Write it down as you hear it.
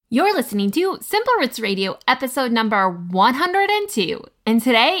You're listening to Simple Roots Radio, episode number 102. And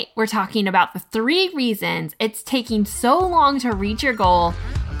today we're talking about the 3 reasons it's taking so long to reach your goal,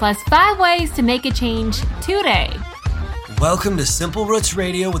 plus 5 ways to make a change today. Welcome to Simple Roots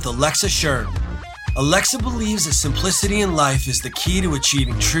Radio with Alexa Schirm. Alexa believes that simplicity in life is the key to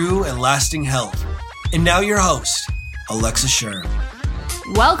achieving true and lasting health. And now your host, Alexa Schirm.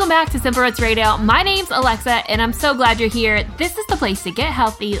 Welcome back to Simple Roots Radio. My name's Alexa, and I'm so glad you're here. This is the place to get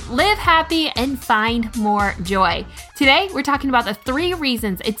healthy, live happy, and find more joy. Today, we're talking about the 3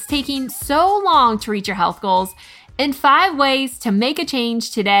 reasons it's taking so long to reach your health goals and 5 ways to make a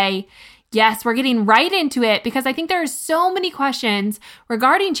change today. Yes, we're getting right into it because I think there are so many questions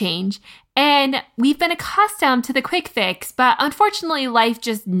regarding change, and we've been accustomed to the quick fix, but unfortunately, life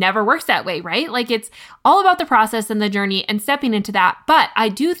just never works that way, right? Like, it's all about the process and the journey and stepping into that. But I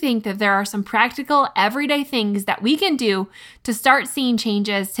do think that there are some practical, everyday things that we can do to start seeing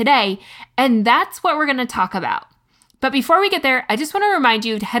changes today, and that's what we're going to talk about. But before we get there, I just want to remind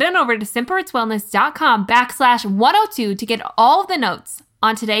you to head on over to simplerootswellness.com/102 to get all of the notes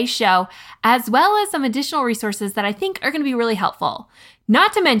on today's show, as well as some additional resources that I think are going to be really helpful.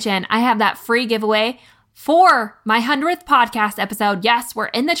 Not to mention, I have that free giveaway for my 100th podcast episode. Yes, we're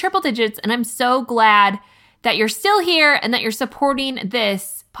in the triple digits, and I'm so glad that you're still here and that you're supporting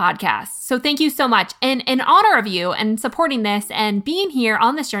this podcast. So thank you so much. And in honor of you and supporting this and being here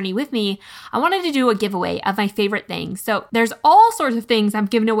on this journey with me, I wanted to do a giveaway of my favorite things. So there's all sorts of things I'm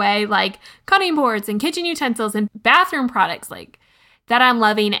giving away, like cutting boards and kitchen utensils and bathroom products that I'm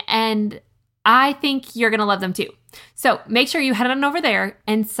loving, and I think you're going to love them too. So make sure you head on over there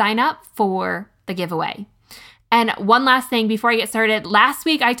and sign up for the giveaway. And one last thing before I get started. Last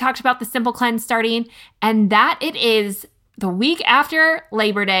week, I talked about the Simple Cleanse starting, and that it is the week after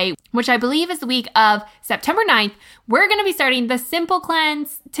Labor Day, which I believe is the week of September 9th. We're going to be starting the Simple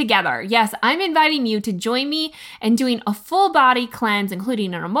Cleanse together. Yes, I'm inviting you to join me in doing a full body cleanse,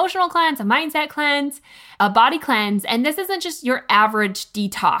 including an emotional cleanse, a mindset cleanse, a body cleanse. And this isn't just your average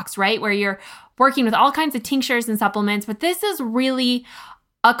detox, right? Where you're working with all kinds of tinctures and supplements, but this is really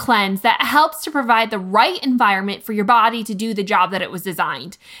a cleanse that helps to provide the right environment for your body to do the job that it was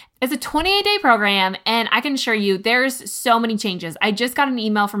designed. It's a 28-day program, and I can assure you there's so many changes. I just got an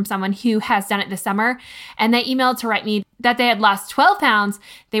email from someone who has done it this summer, and they emailed to write me that they had lost 12 pounds,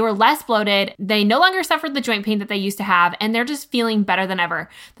 they were less bloated, they no longer suffered the joint pain that they used to have, and they're just feeling better than ever.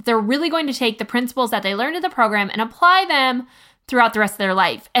 That they're really going to take the principles that they learned in the program and apply them throughout the rest of their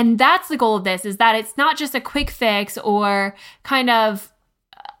life. And that's the goal of this, is that it's not just a quick fix or kind of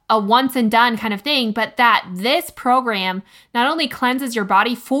a once and done kind of thing, but that this program not only cleanses your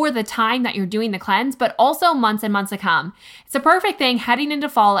body for the time that you're doing the cleanse, but also months and months to come. It's a perfect thing heading into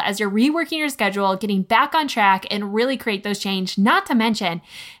fall as you're reworking your schedule, getting back on track, and really create those change. Not to mention,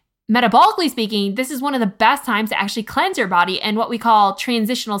 metabolically speaking, this is one of the best times to actually cleanse your body, and what we call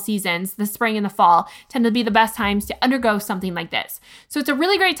transitional seasons, the spring and the fall, tend to be the best times to undergo something like this. So it's a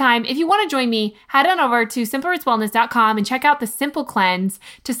really great time. If you want to join me, head on over to simplerootswellness.com and check out the Simple Cleanse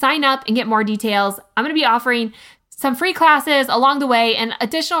to sign up and get more details. I'm going to be offering some free classes along the way and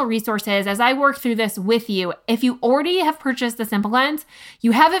additional resources as I work through this with you. If you already have purchased the Simple Cleanse,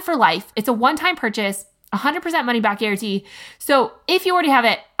 you have it for life. It's a one-time purchase, 100% money back guarantee. So if you already have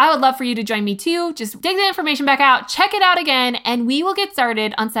it, I would love for you to join me too. Just dig the information back out, check it out again, and we will get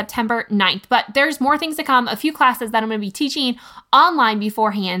started on September 9th. But there's more things to come, a few classes that I'm going to be teaching online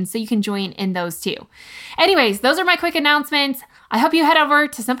beforehand, so you can join in those too. Anyways, those are my quick announcements. I hope you head over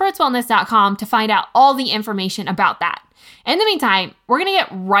to simplerootswellness.com to find out all the information about that. In the meantime, we're going to get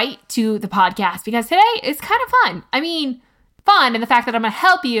right to the podcast because today is kind of fun. Fun in the fact that I'm going to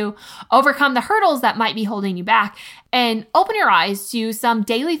help you overcome the hurdles that might be holding you back and open your eyes to some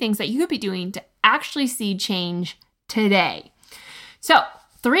daily things that you could be doing to actually see change today. So,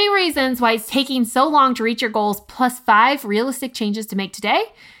 3 reasons why it's taking so long to reach your goals, plus 5 realistic changes to make today.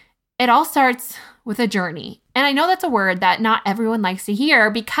 It all starts with a journey. And I know that's a word that not everyone likes to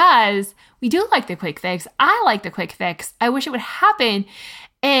hear because we do like the quick fix. I like the quick fix. I wish it would happen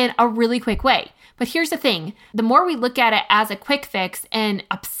in a really quick way. But here's the thing, the more we look at it as a quick fix and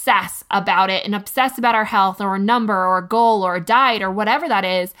obsess about it and obsess about our health or a number or a goal or a diet or whatever that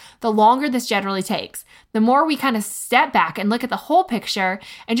is, the longer this generally takes. The more we kind of step back and look at the whole picture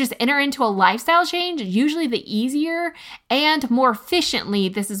and just enter into a lifestyle change, usually the easier and more efficiently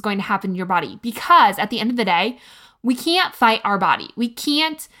this is going to happen in your body. Because at the end of the day, we can't fight our body. We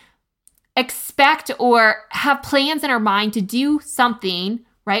can't expect or have plans in our mind to do something,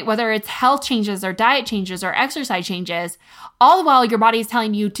 right? Whether it's health changes or diet changes or exercise changes, all the while your body is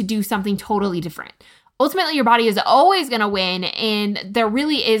telling you to do something totally different. Ultimately, your body is always going to win, and there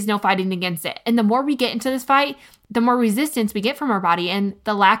really is no fighting against it. And the more we get into this fight, the more resistance we get from our body and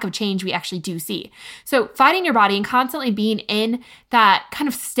the lack of change we actually do see. So fighting your body and constantly being in that kind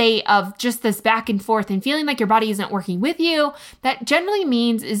of state of just this back and forth and feeling like your body isn't working with you, that generally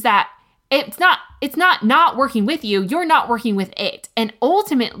means is that it's not working with you. You're not working with it. And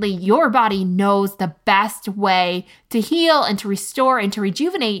ultimately, your body knows the best way to heal and to restore and to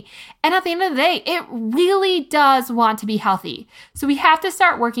rejuvenate. And at the end of the day, it really does want to be healthy. So we have to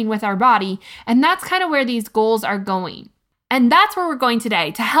start working with our body. And that's kind of where these goals are going. And that's where we're going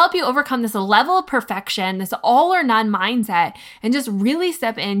today to help you overcome this level of perfection, this all or none mindset, and just really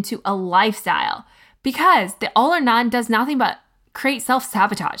step into a lifestyle. Because the all or none does nothing but create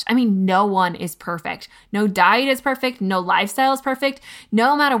self-sabotage. I mean, no one is perfect. No diet is perfect. No lifestyle is perfect.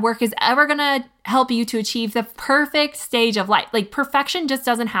 No amount of work is ever going to help you to achieve the perfect stage of life. Like perfection just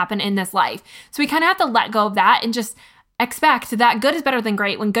doesn't happen in this life. So we kind of have to let go of that and just expect that good is better than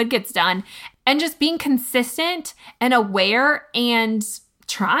great when good gets done. And just being consistent and aware and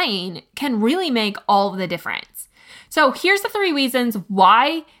trying can really make all of the difference. So here's the 3 reasons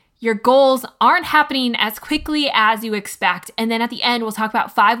why your goals aren't happening as quickly as you expect. And then at the end, we'll talk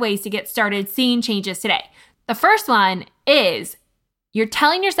about 5 ways to get started seeing changes today. The first one is you're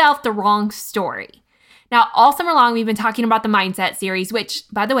telling yourself the wrong story. Now, all summer long, we've been talking about the mindset series, which,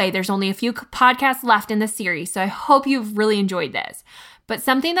 by the way, there's only a few podcasts left in this series. So I hope you've really enjoyed this. But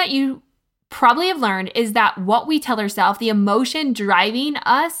something that you probably have learned is that what we tell ourselves, the emotion driving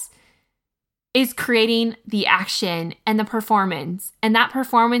us, is creating the action and the performance. And that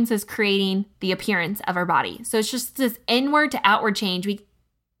performance is creating the appearance of our body. So it's just this inward to outward change. We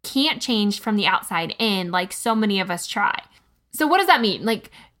can't change from the outside in like so many of us try. So what does that mean?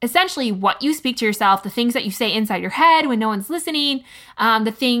 Like essentially what you speak to yourself, the things that you say inside your head when no one's listening,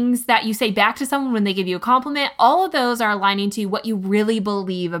 the things that you say back to someone when they give you a compliment, all of those are aligning to what you really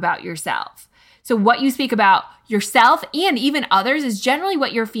believe about yourself. So what you speak about yourself and even others is generally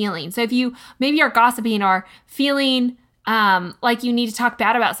what you're feeling. So if you maybe are gossiping or feeling like you need to talk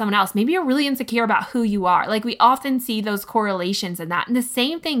bad about someone else, maybe you're really insecure about who you are. Like we often see those correlations in that. And the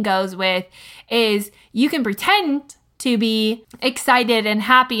same thing goes with is you can pretend to be excited and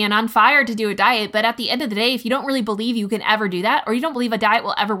happy and on fire to do a diet. But at the end of the day, if you don't really believe you can ever do that, or you don't believe a diet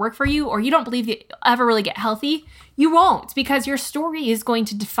will ever work for you, or you don't believe you'll ever really get healthy, you won't, because your story is going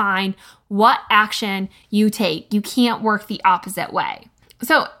to define what action you take. You can't work the opposite way.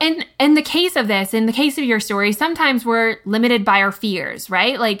 So in the case of this, in the case of your story, sometimes we're limited by our fears,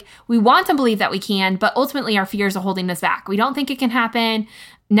 right? Like we want to believe that we can, but ultimately our fears are holding us back. We don't think it can happen.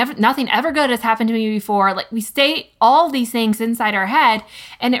 Nothing ever good has happened to me before. Like we state all these things inside our head,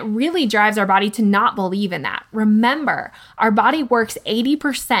 and it really drives our body to not believe in that. Remember, our body works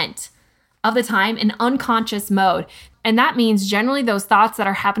 80% of the time in unconscious mode. And that means generally those thoughts that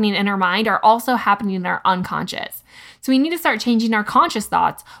are happening in our mind are also happening in our unconscious. So we need to start changing our conscious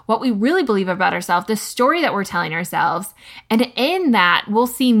thoughts, what we really believe about ourselves, the story that we're telling ourselves. And in that, we'll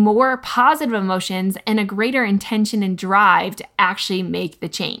see more positive emotions and a greater intention and drive to actually make the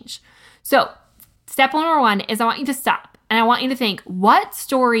change. So step number 1 is I want you to stop and I want you to think, what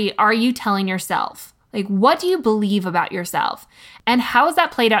story are you telling yourself? Like, what do you believe about yourself? And how has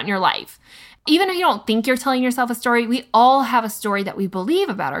that played out in your life? Even if you don't think you're telling yourself a story, we all have a story that we believe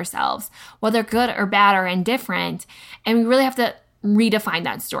about ourselves, whether good or bad or indifferent. And we really have to redefine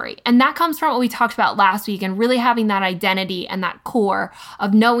that story. And that comes from what we talked about last week and really having that identity and that core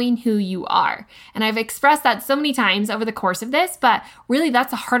of knowing who you are. And I've expressed that so many times over the course of this, but really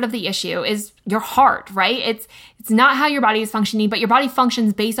that's the heart of the issue is your heart, right? It's not how your body is functioning, but your body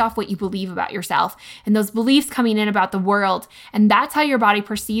functions based off what you believe about yourself and those beliefs coming in about the world. And that's how your body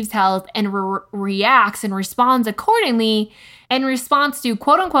perceives health and reacts and responds accordingly in response to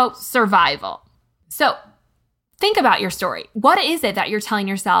quote unquote survival. So think about your story. What is it that you're telling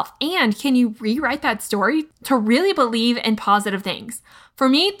yourself? And can you rewrite that story to really believe in positive things? For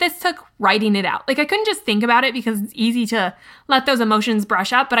me, this took writing it out. Like I couldn't just think about it because it's easy to let those emotions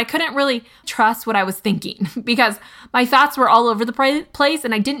brush up, but I couldn't really trust what I was thinking because my thoughts were all over the place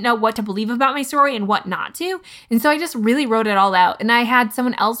and I didn't know what to believe about my story and what not to. And so I just really wrote it all out and I had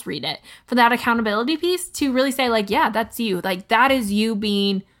someone else read it for that accountability piece to really say like, yeah, that's you. Like that is you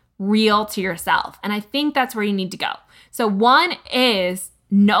being real to yourself. And I think that's where you need to go. So 1 is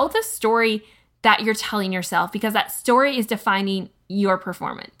know the story that you're telling yourself because that story is defining your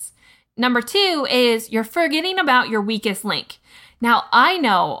performance. Number 2 is you're forgetting about your weakest link. Now, I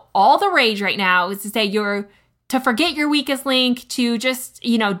know all the rage right now is to say you're to forget your weakest link, to just,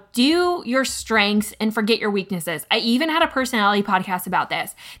 do your strengths and forget your weaknesses. I even had a personality podcast about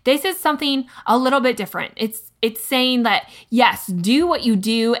this. This is something a little bit different. It's saying that, yes, do what you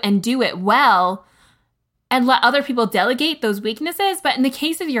do and do it well and let other people delegate those weaknesses. But in the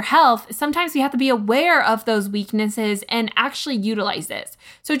case of your health, sometimes you have to be aware of those weaknesses and actually utilize this.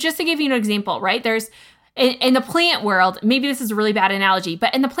 So just to give you an example, right? There's, in the plant world, maybe this is a really bad analogy,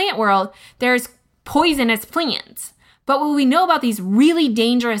 but in the plant world, there's poisonous plants. But what we know about these really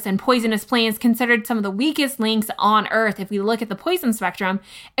dangerous and poisonous plants, considered some of the weakest links on Earth, if we look at the poison spectrum,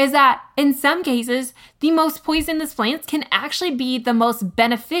 is that in some cases, the most poisonous plants can actually be the most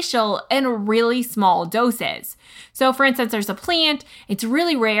beneficial in really small doses. So for instance, there's a plant, it's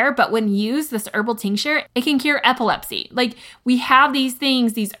really rare, but when used, this herbal tincture, it can cure epilepsy. Like we have these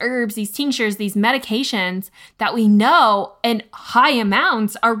things, these herbs, these tinctures, these medications that we know in high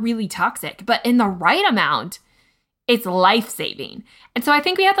amounts are really toxic, but in the right amount, it's life-saving. And so I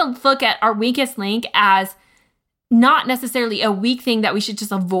think we have to look at our weakest link as not necessarily a weak thing that we should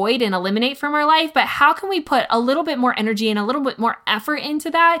just avoid and eliminate from our life, but how can we put a little bit more energy and a little bit more effort into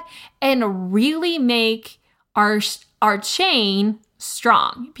that and really make our chain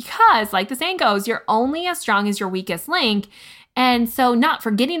strong? Because like the saying goes, you're only as strong as your weakest link. And so not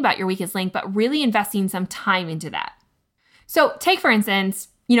forgetting about your weakest link, but really investing some time into that. So take, for instance,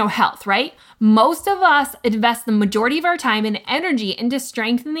 health, right? Most of us invest the majority of our time and energy into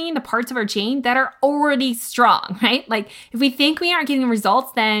strengthening the parts of our chain that are already strong, right? Like if we think we aren't getting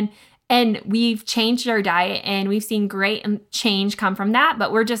results, and we've changed our diet and we've seen great change come from that,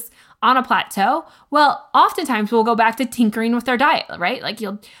 but we're just on a plateau, well, oftentimes we'll go back to tinkering with our diet, right? Like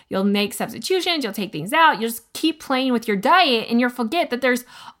you'll make substitutions, you'll take things out, you'll just keep playing with your diet, and you'll forget that there's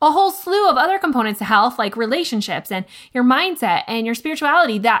a whole slew of other components to health, like relationships and your mindset and your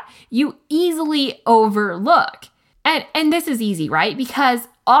spirituality, that you easily overlook. And this is easy, right? Because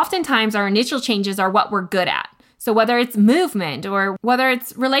oftentimes our initial changes are what we're good at. So whether it's movement or whether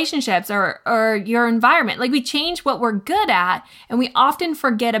it's relationships or your environment, like we change what we're good at, and we often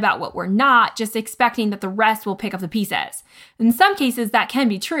forget about what we're not, just expecting that the rest will pick up the pieces. In some cases that can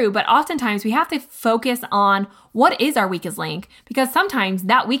be true, but oftentimes we have to focus on what is our weakest link, because sometimes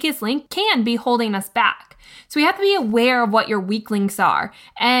that weakest link can be holding us back. So we have to be aware of what your weak links are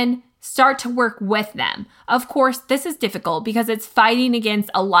and start to work with them. Of course, this is difficult because it's fighting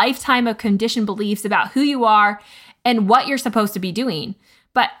against a lifetime of conditioned beliefs about who you are and what you're supposed to be doing.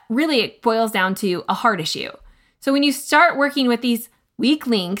 But really, it boils down to a heart issue. So when you start working with these weak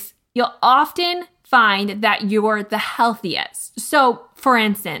links, you'll often find that you're the healthiest. So for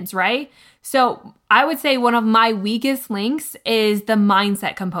instance, right? So I would say one of my weakest links is the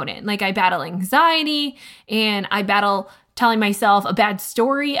mindset component. Like I battle anxiety and I battle telling myself a bad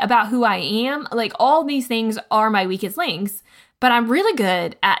story about who I am. Like all these things are my weakest links, but I'm really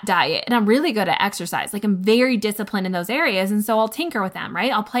good at diet and I'm really good at exercise. Like I'm very disciplined in those areas. And so I'll tinker with them,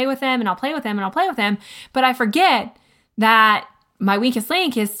 right? I'll play with them and I'll play with them and I'll play with them. But I forget that my weakest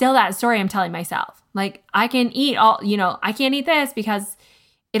link is still that story I'm telling myself. Like I can eat I can't eat this because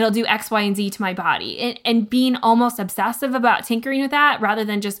it'll do X, Y, and Z to my body. And being almost obsessive about tinkering with that rather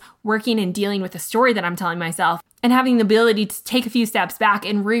than just working and dealing with the story that I'm telling myself and having the ability to take a few steps back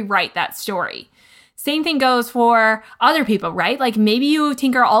and rewrite that story. Same thing goes for other people, right? Like maybe you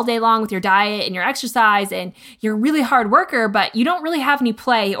tinker all day long with your diet and your exercise and you're a really hard worker, but you don't really have any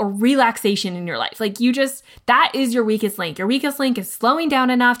play or relaxation in your life. Like that is your weakest link. Your weakest link is slowing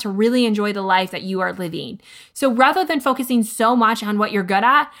down enough to really enjoy the life that you are living. So rather than focusing so much on what you're good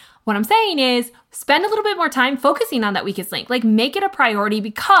at, what I'm saying is spend a little bit more time focusing on that weakest link. Like make it a priority,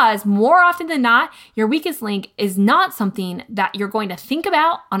 because more often than not, your weakest link is not something that you're going to think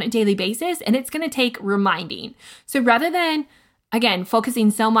about on a daily basis, and it's going to take reminding. So rather than, again, focusing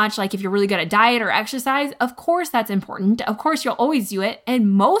so much, like if you're really good at diet or exercise, of course that's important. Of course you'll always do it.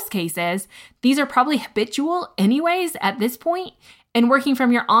 In most cases, these are probably habitual anyways at this point and working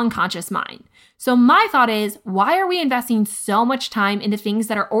from your unconscious mind. So my thought is, why are we investing so much time into things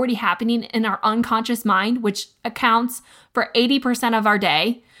that are already happening in our unconscious mind, which accounts for 80% of our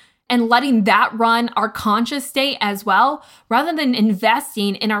day, and letting that run our conscious state as well, rather than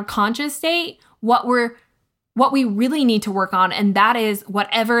investing in our conscious state what we really need to work on, and that is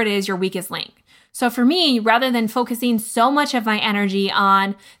whatever it is your weakest link. So for me, rather than focusing so much of my energy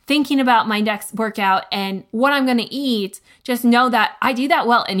on thinking about my next workout and what I'm going to eat, just know that I do that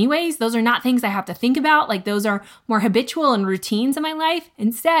well anyways. Those are not things I have to think about. Like those are more habitual and routines in my life.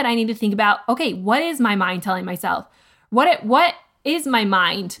 Instead, I need to think about, okay, what is my mind telling myself? What is my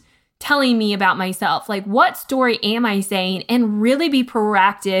mind telling me about myself? Like what story am I saying? And really be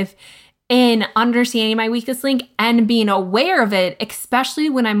proactive in understanding my weakest link and being aware of it, especially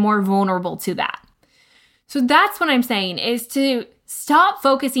when I'm more vulnerable to that. So that's what I'm saying, is to stop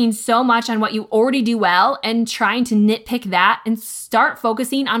focusing so much on what you already do well and trying to nitpick that, and start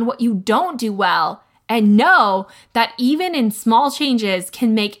focusing on what you don't do well, and know that even in small changes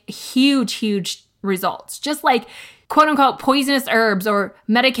can make huge, huge results. Just like quote unquote poisonous herbs or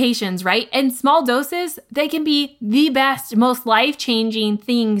medications, right? In small doses, they can be the best, most life-changing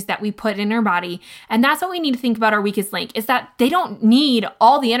things that we put in our body. And that's what we need to think about our weakest link, is that they don't need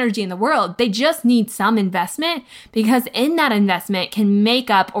all the energy in the world. They just need some investment, because in that investment can make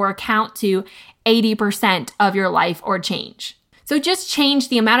up or account to 80% of your life or change. So just change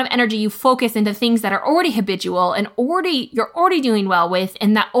the amount of energy you focus into things that are already habitual and you're already doing well with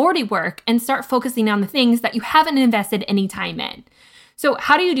and that already work, and start focusing on the things that you haven't invested any time in. So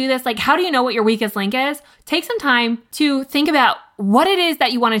how do you do this? Like, how do you know what your weakest link is? Take some time to think about what it is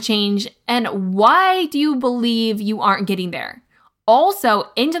that you want to change and why do you believe you aren't getting there. Also,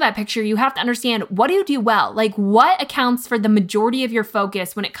 into that picture, you have to understand, what do you do well? Like, what accounts for the majority of your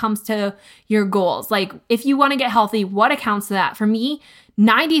focus when it comes to your goals? Like, if you want to get healthy, what accounts to that? For me,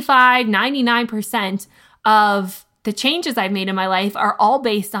 99% of the changes I've made in my life are all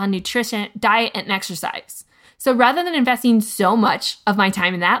based on nutrition, diet, and exercise. So rather than investing so much of my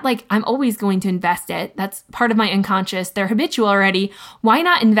time in that, like, I'm always going to invest it. That's part of my unconscious. They're habitual already. Why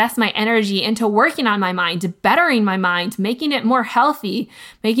not invest my energy into working on my mind, bettering my mind, making it more healthy,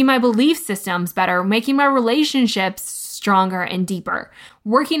 making my belief systems better, making my relationships stronger and deeper,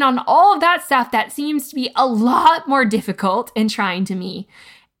 working on all of that stuff that seems to be a lot more difficult and trying to me.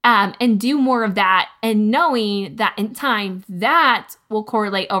 And do more of that, and knowing that in time that will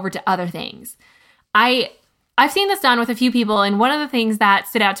correlate over to other things. I've seen this done with a few people, and one of the things that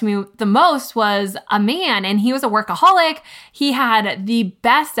stood out to me the most was a man, and he was a workaholic. He had the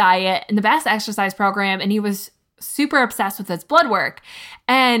best diet and the best exercise program, and he was super obsessed with his blood work,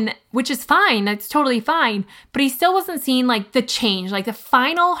 and which is fine. That's totally fine. But he still wasn't seeing like the change, like the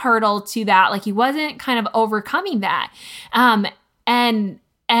final hurdle to that. Like, he wasn't kind of overcoming that.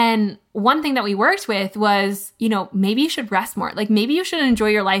 And one thing that we worked with was, maybe you should rest more. Like, maybe you should enjoy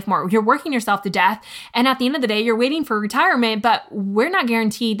your life more. You're working yourself to death. And at the end of the day, you're waiting for retirement, but we're not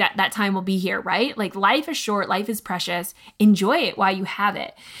guaranteed that that time will be here, right? Like, life is short. Life is precious. Enjoy it while you have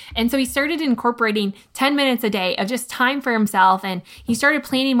it. And so he started incorporating 10 minutes a day of just time for himself. And he started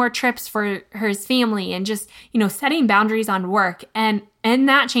planning more trips for his family, and just, setting boundaries on work. And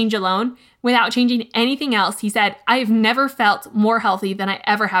that change alone, without changing anything else, he said, I've never felt more healthy than I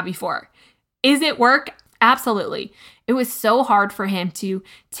ever have before. Is it work? Absolutely. It was so hard for him to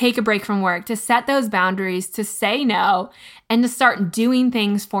take a break from work, to set those boundaries, to say no, and to start doing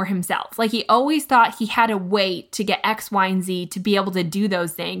things for himself. Like, he always thought he had to wait to get X, Y, and Z to be able to do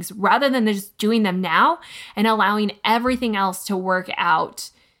those things, rather than just doing them now and allowing everything else to work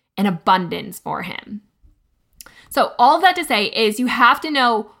out in abundance for him. So all of that to say is, you have to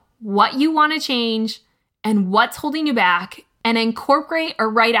know what you want to change and what's holding you back, and incorporate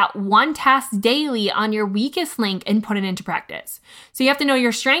or write out one task daily on your weakest link and put it into practice. So you have to know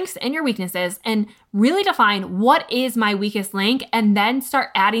your strengths and your weaknesses and really define what is my weakest link, and then start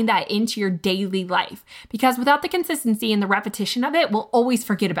adding that into your daily life. Because without the consistency and the repetition of it, we'll always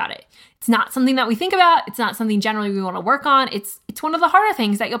forget about it. It's not something that we think about. It's not something generally we want to work on. It's one of the harder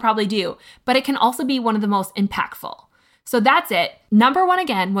things that you'll probably do, but it can also be one of the most impactful. So that's it. Number 1,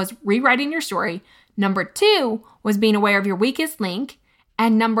 again, was rewriting your story. Number 2 was being aware of your weakest link.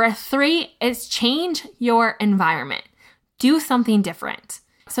 And number 3 is change your environment. Do something different.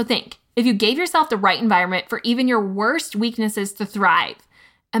 So think, if you gave yourself the right environment for even your worst weaknesses to thrive,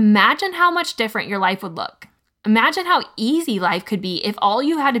 imagine how much different your life would look. Imagine how easy life could be if all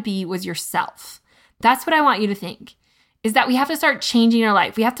you had to be was yourself. That's what I want you to think, is that we have to start changing our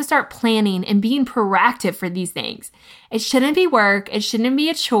life. We have to start planning and being proactive for these things. It shouldn't be work. It shouldn't be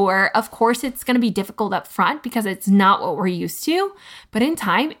a chore. Of course, it's going to be difficult up front because it's not what we're used to. But in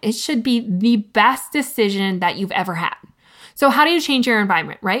time, it should be the best decision that you've ever had. So how do you change your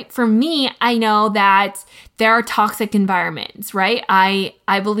environment, right? For me, I know that there are toxic environments, right? I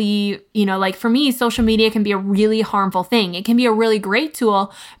believe, like for me, social media can be a really harmful thing. It can be a really great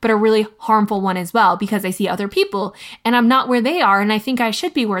tool, but a really harmful one as well, because I see other people and I'm not where they are, and I think I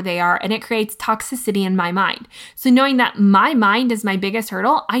should be where they are, and it creates toxicity in my mind. So knowing that my mind is my biggest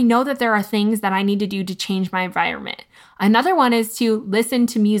hurdle, I know that there are things that I need to do to change my environment. Another one is to listen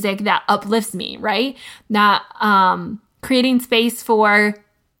to music that uplifts me, right? Creating space for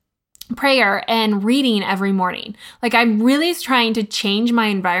prayer and reading every morning. Like, I'm really trying to change my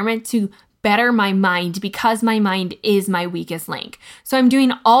environment to better my mind because my mind is my weakest link. So I'm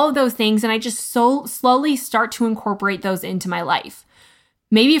doing all of those things and I just so slowly start to incorporate those into my life.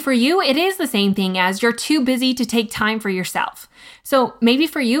 Maybe for you, it is the same thing as you're too busy to take time for yourself. So maybe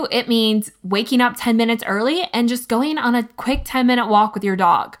for you, it means waking up 10 minutes early and just going on a quick 10-minute walk with your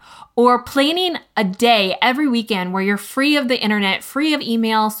dog, or planning a day every weekend where you're free of the internet, free of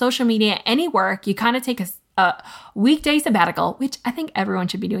email, social media, any work. You kind of take a weekday sabbatical, which I think everyone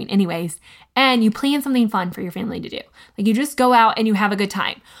should be doing anyways, and you plan something fun for your family to do. Like you just go out and you have a good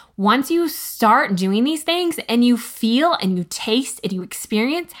time. Once you start doing these things and you feel and you taste and you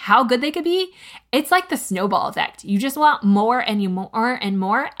experience how good they could be, it's like the snowball effect. You just want more and more and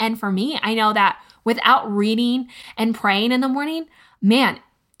more. And for me, I know that without reading and praying in the morning, man,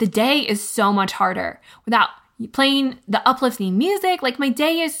 the day is so much harder. Without playing the uplifting music, like my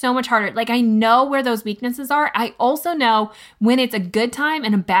day is so much harder. Like I know where those weaknesses are. I also know when it's a good time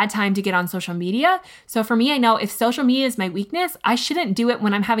and a bad time to get on social media. So for me, I know if social media is my weakness, I shouldn't do it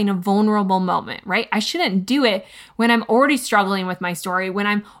when I'm having a vulnerable moment, right? I shouldn't do it when I'm already struggling with my story, when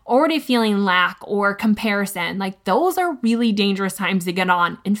I'm already feeling lack or comparison. Like those are really dangerous times to get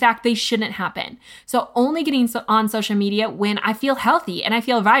on. In fact, they shouldn't happen. So only getting on social media when I feel healthy and I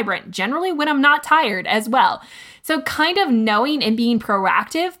feel vibrant, generally when I'm not tired as well. So kind of knowing and being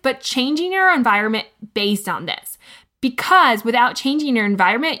proactive, but changing your environment based on this. Because without changing your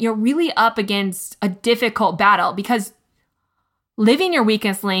environment, you're really up against a difficult battle because living your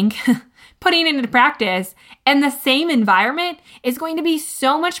weakest link, putting it into practice, and the same environment is going to be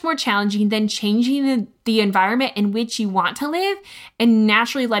so much more challenging than changing the environment in which you want to live and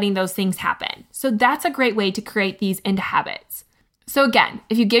naturally letting those things happen. So that's a great way to create these into habits. So again,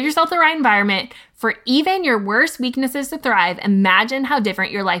 if you give yourself the right environment for even your worst weaknesses to thrive, imagine how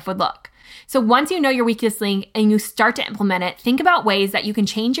different your life would look. So once you know your weakest link and you start to implement it, think about ways that you can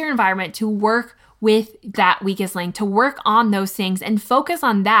change your environment to work with that weakest link, to work on those things and focus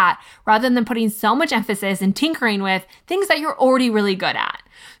on that rather than putting so much emphasis and tinkering with things that you're already really good at.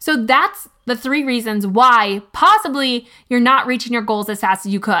 So that's the 3 reasons why possibly you're not reaching your goals as fast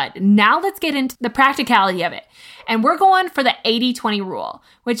as you could. Now let's get into the practicality of it. And we're going for the 80-20 rule,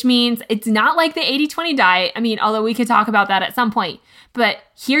 which means it's not like the 80-20 diet. I mean, although we could talk about that at some point, but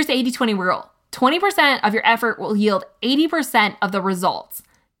here's the 80-20 rule. 20% of your effort will yield 80% of the results.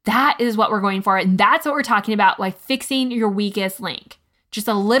 That is what we're going for. And that's what we're talking about by fixing your weakest link. Just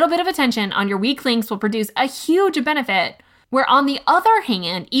a little bit of attention on your weak links will produce a huge benefit, where on the other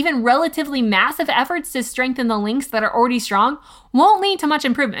hand, even relatively massive efforts to strengthen the links that are already strong won't lead to much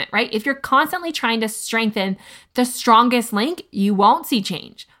improvement, right? If you're constantly trying to strengthen the strongest link, you won't see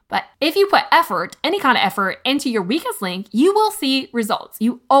change. But if you put effort, any kind of effort, into your weakest link, you will see results.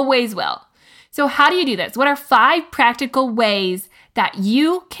 You always will. So how do you do this? What are 5 practical ways that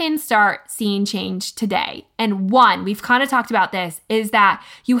you can start seeing change today? And 1, we've kind of talked about this, is that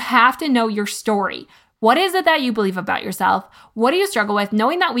you have to know your story. What is it that you believe about yourself? What do you struggle with?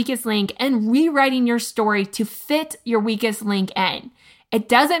 Knowing that weakest link and rewriting your story to fit your weakest link in. It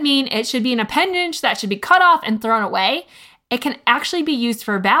doesn't mean it should be an appendage that should be cut off and thrown away. It can actually be used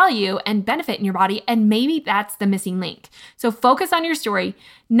for value and benefit in your body, and maybe that's the missing link. So focus on your story.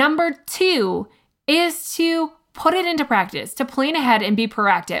 Number 2 is to put it into practice, to plan ahead and be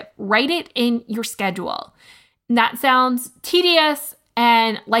proactive. Write it in your schedule. And that sounds tedious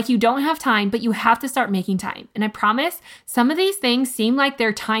and like you don't have time, but you have to start making time. And I promise some of these things seem like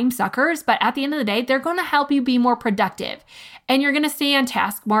they're time suckers, but at the end of the day, they're going to help you be more productive and you're going to stay on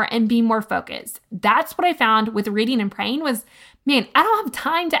task more and be more focused. That's what I found with reading and praying was, man, I don't have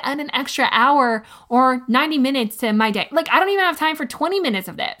time to add an extra hour or 90 minutes to my day. Like I don't even have time for 20 minutes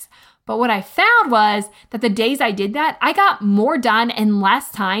of this. But what I found was that the days I did that, I got more done in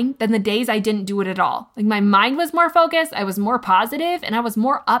less time than the days I didn't do it at all. Like my mind was more focused, I was more positive, and I was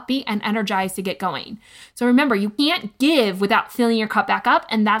more upbeat and energized to get going. So remember, you can't give without filling your cup back up,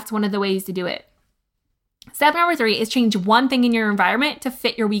 and that's one of the ways to do it. Step number 3 is change one thing in your environment to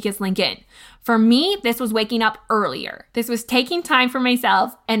fit your weakest link in. For me, this was waking up earlier. This was taking time for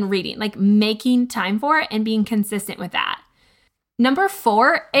myself and reading, like making time for it and being consistent with that. Number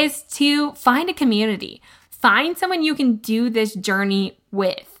 4 is to find a community. Find someone you can do this journey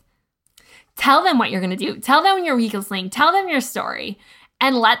with. Tell them what you're going to do. Tell them your weakest link. Tell them your story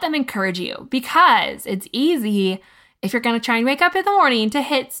and let them encourage you, because it's easy if you're going to try and wake up in the morning to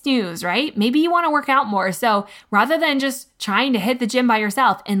hit snooze, right? Maybe you want to work out more. So rather than just trying to hit the gym by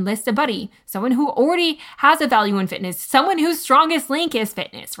yourself, enlist a buddy, someone who already has a value in fitness, someone whose strongest link is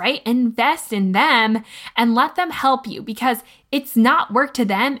fitness, right? Invest in them and let them help you, because it's not work to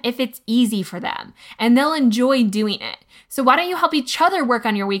them if it's easy for them and they'll enjoy doing it. So why don't you help each other work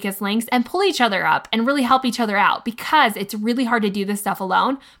on your weakest links and pull each other up and really help each other out, because it's really hard to do this stuff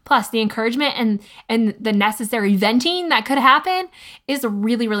alone. Plus the encouragement and the necessary venting that could happen is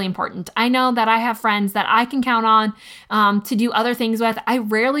really, really important. I know that I have friends that I can count on to do other things with. I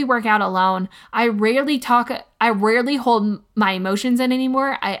rarely work out alone. I rarely hold my emotions in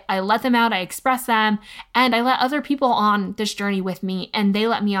anymore. I let them out, I express them, and I let other people on this journey with me, and they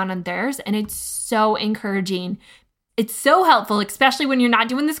let me on theirs. And it's so encouraging. It's so helpful, especially when you're not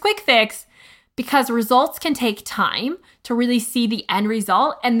doing this quick fix, because results can take time to really see the end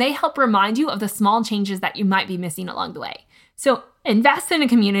result, and they help remind you of the small changes that you might be missing along the way. So invest in a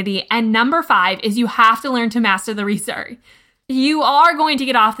community. And number 5 is you have to learn to master the restart. You are going to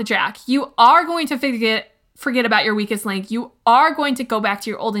get off the track. You are going to forget about your weakest link. You are going to go back to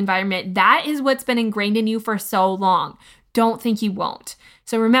your old environment. That is what's been ingrained in you for so long. Don't think you won't.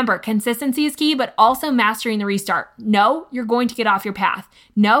 So remember, consistency is key, but also mastering the restart. No, you're going to get off your path.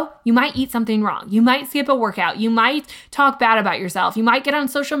 No, you might eat something wrong. You might skip a workout. You might talk bad about yourself. You might get on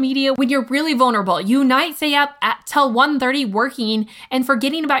social media when you're really vulnerable. You might stay up till 1:30 working and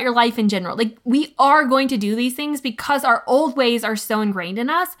forgetting about your life in general. Like, we are going to do these things because our old ways are so ingrained in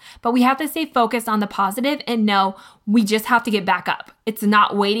us, but we have to stay focused on the positive and know we just have to get back up. It's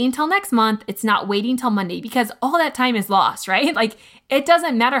not waiting till next month. It's not waiting till Monday, because all that time is lost, right? Like, it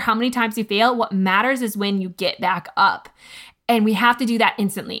doesn't matter how many times you fail. What matters is when you get back up. And we have to do that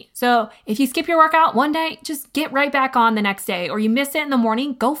instantly. So if you skip your workout one day, just get right back on the next day. Or you missed it in the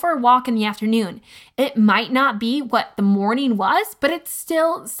morning, go for a walk in the afternoon. It might not be what the morning was, but it's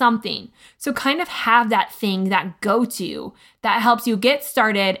still something. So kind of have that thing, that go-to that helps you get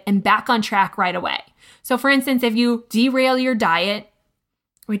started and back on track right away. So for instance, if you derail your diet,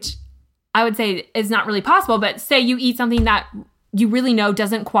 which I would say is not really possible, but say you eat something that you really know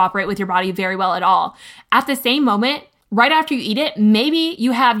doesn't cooperate with your body very well at all. At the same moment, right after you eat it, maybe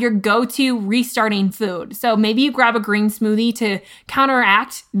you have your go-to restarting food. So maybe you grab a green smoothie to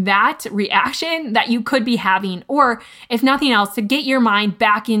counteract that reaction that you could be having. Or if nothing else, to get your mind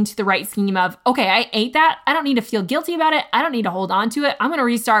back into the right scheme of, okay, I ate that. I don't need to feel guilty about it. I don't need to hold on to it. I'm going to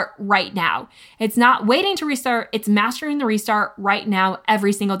restart right now. It's not waiting to restart. It's mastering the restart right now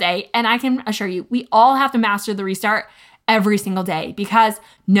every single day. And I can assure you, we all have to master the restart every single day, because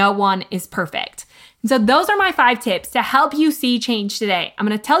no one is perfect. And so those are my 5 tips to help you see change today. I'm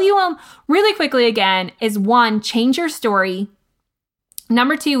going to tell you them really quickly again. Is 1, change your story.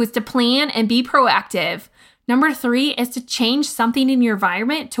 Number 2 is to plan and be proactive. Number 3 is to change something in your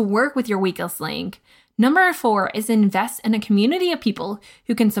environment to work with your weakest link. Number 4 is invest in a community of people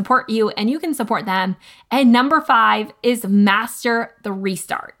who can support you and you can support them. And number 5 is master the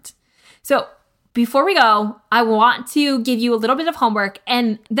restart. So before we go, I want to give you a little bit of homework,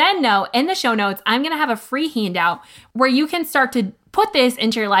 and then know in the show notes, I'm going to have a free handout where you can start to put this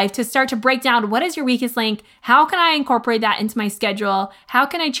into your life, to start to break down what is your weakest link, how can I incorporate that into my schedule, how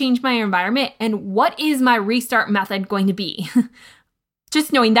can I change my environment, and what is my restart method going to be.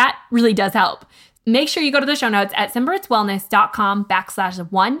 Just knowing that really does help. Make sure you go to the show notes at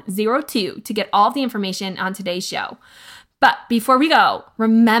simpleritzwellness.com/102 to get all of the information on today's show. But before we go,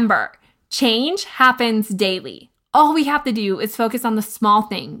 remember, change happens daily. All we have to do is focus on the small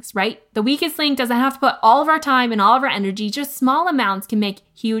things, right? The weakest link doesn't have to put all of our time and all of our energy. Just small amounts can make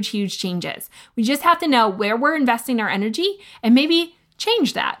huge, huge changes. We just have to know where we're investing our energy and maybe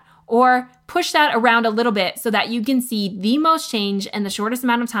change that or push that around a little bit so that you can see the most change in the shortest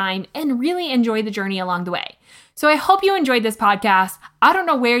amount of time and really enjoy the journey along the way. So I hope you enjoyed this podcast. I don't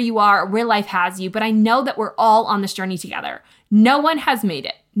know where you are or where life has you, but I know that we're all on this journey together. No one has made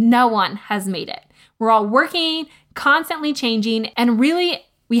it. No one has made it. We're all working, constantly changing, and really,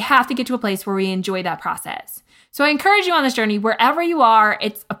 we have to get to a place where we enjoy that process. So I encourage you on this journey, wherever you are,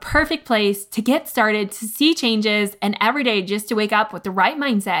 it's a perfect place to get started, to see changes, and every day just to wake up with the right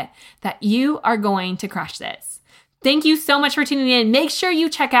mindset that you are going to crush this. Thank you so much for tuning in. Make sure you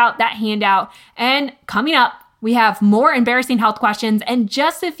check out that handout. And coming up, we have more embarrassing health questions and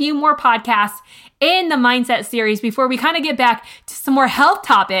just a few more podcasts in the Mindset series before we kind of get back to some more health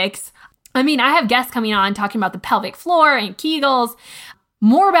topics. I mean, I have guests coming on talking about the pelvic floor and Kegels,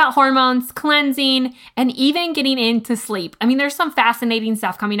 more about hormones, cleansing, and even getting into sleep. I mean, there's some fascinating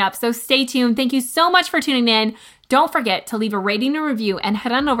stuff coming up, so stay tuned. Thank you so much for tuning in. Don't forget to leave a rating and review and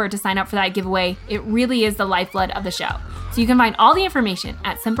head on over to sign up for that giveaway. It really is the lifeblood of the show. So you can find all the information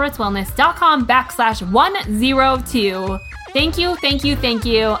at simpleritzwellness.com/102. Thank you.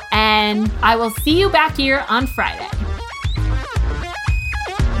 And I will see you back here on Friday.